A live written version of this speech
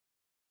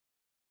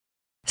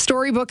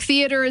Storybook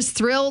Theatre is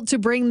thrilled to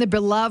bring the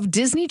beloved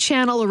Disney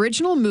Channel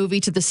original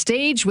movie to the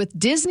stage with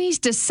Disney's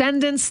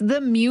Descendants,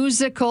 the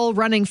musical,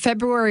 running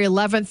February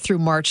 11th through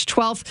March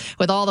 12th.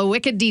 With all the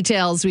wicked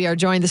details, we are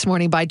joined this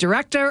morning by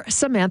director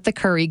Samantha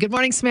Curry. Good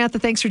morning, Samantha.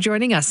 Thanks for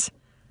joining us.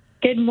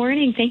 Good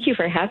morning. Thank you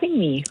for having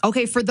me.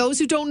 Okay, for those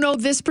who don't know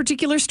this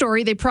particular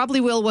story, they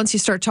probably will once you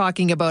start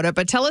talking about it,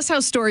 but tell us how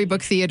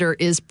Storybook Theatre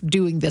is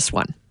doing this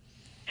one.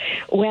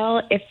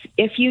 Well,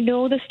 if you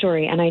know the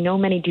story, and I know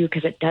many do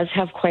because it does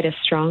have quite a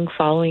strong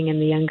following in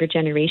the younger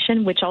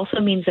generation, which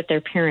also means that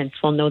their parents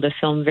will know the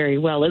film very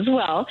well as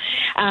well.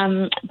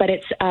 But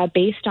it's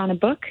based on a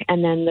book,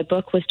 and then the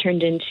book was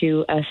turned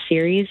into a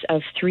series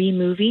of 3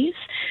 movies.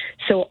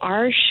 So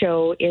our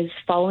show is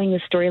following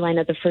the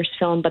storyline of the first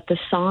film, but the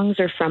songs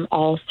are from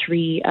all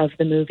 3 of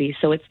the movies.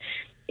 So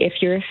if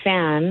you're a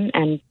fan,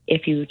 and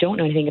if you don't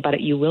know anything about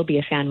it, you will be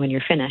a fan when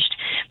you're finished.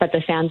 But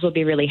the fans will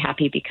be really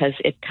happy because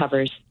it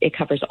covers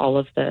all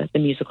of the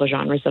musical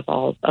genres of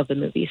all of the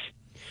movies.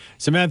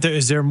 Samantha,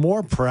 is there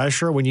more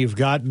pressure when you've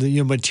got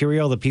the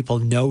material that people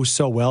know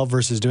so well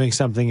versus doing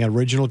something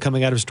original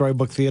coming out of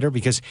Storybook Theatre?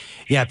 Because,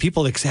 yeah,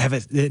 people have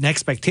an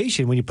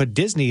expectation when you put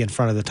Disney in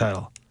front of the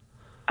title.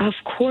 Of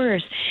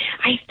course.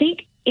 I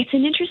think it's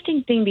an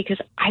interesting thing because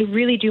I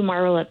really do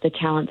marvel at the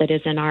talent that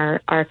is in our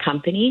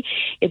company.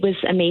 It was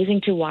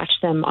amazing to watch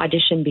them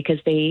audition because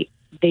they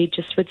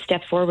just would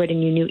step forward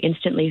and you knew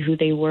instantly who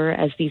they were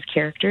as these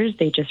characters.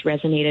 They just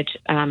resonated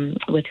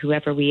with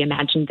whoever we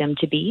imagined them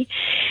to be.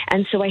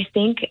 And so I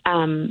think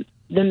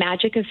the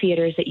magic of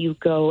theater is that you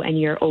go and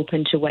you're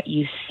open to what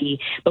you see.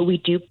 But we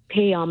do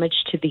pay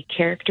homage to the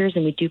characters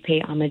and we do pay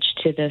homage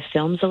to the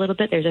films a little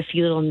bit. There's a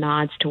few little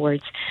nods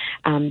towards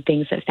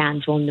things that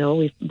fans will know.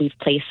 We've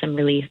placed some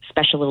really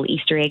special little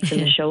Easter eggs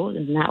in the show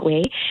in that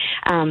way.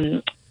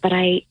 But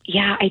I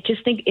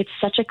just think it's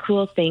such a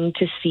cool thing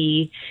to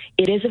see.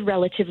 It is a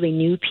relatively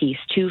new piece,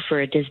 too, for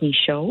a Disney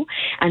show.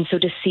 And so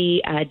to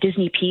see a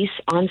Disney piece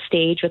on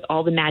stage with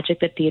all the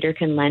magic that theater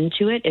can lend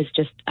to it is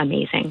just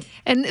amazing.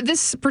 And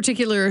this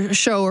particular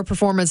show or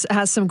performance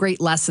has some great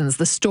lessons.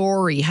 The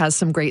story has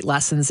some great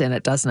lessons in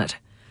it, doesn't it?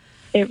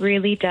 It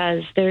really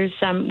does. There's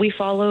we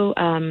follow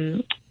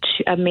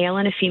a male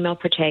and a female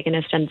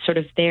protagonist and sort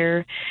of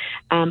their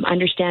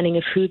understanding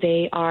of who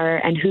they are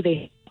and who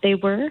they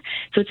were.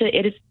 So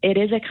it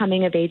is a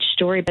coming of age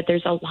story, but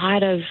there's a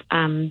lot of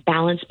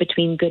balance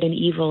between good and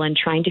evil and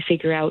trying to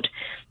figure out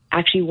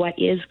actually what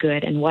is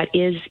good and what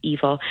is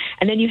evil.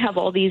 And then you have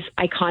all these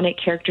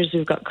iconic characters.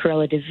 We've got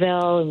Cruella de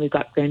Vil and we've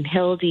got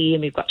Grimhilde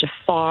and we've got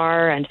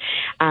Jafar and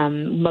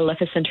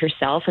Maleficent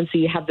herself. And so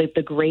you have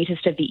the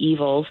greatest of the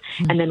evils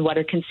and then what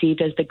are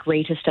conceived as the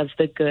greatest of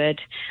the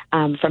good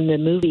from the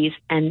movies.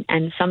 And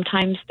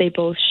sometimes they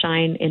both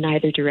shine in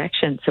either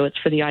direction. So it's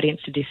for the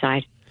audience to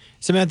decide.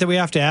 Samantha, we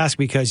have to ask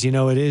because,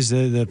 it is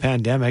the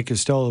pandemic.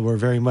 We're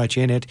very much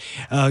in it.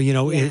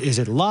 Is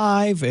it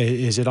live?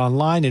 Is it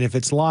online? And if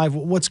it's live,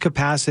 what's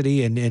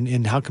capacity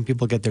and how can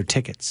people get their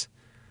tickets?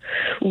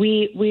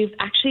 We've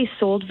actually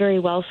sold very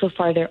well so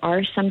far. There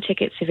are some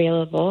tickets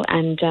available,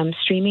 and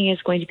streaming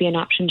is going to be an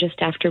option just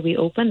after we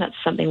open. That's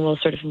something we'll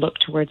sort of look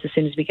towards as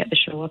soon as we get the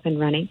show up and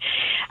running.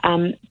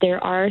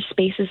 There are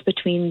spaces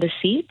between the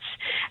seats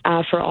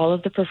for all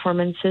of the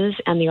performances,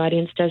 and the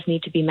audience does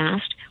need to be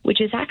masked, which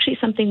is actually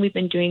something we've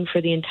been doing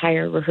for the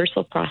entire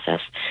rehearsal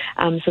process.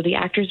 So the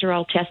actors are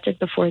all tested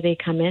before they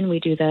come in. We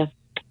do the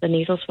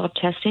nasal swab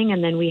testing,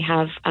 and then we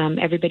have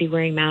everybody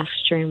wearing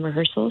masks during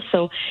rehearsal.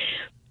 So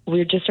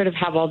we just sort of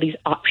have all these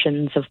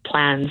options of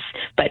plans.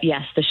 But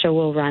yes, the show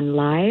will run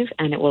live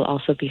and it will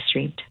also be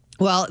streamed.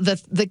 Well,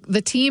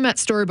 the team at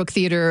Storybook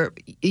Theatre,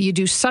 you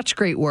do such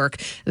great work.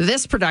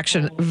 This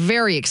production,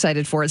 very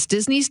excited for. It's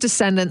Disney's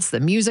Descendants, the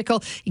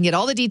musical. You can get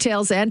all the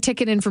details and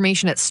ticket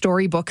information at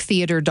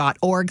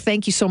storybooktheatre.org.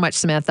 Thank you so much,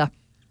 Samantha.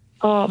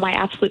 Oh, my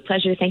absolute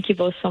pleasure. Thank you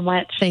both so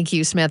much. Thank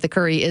you. Samantha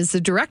Curry is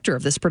the director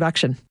of this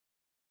production.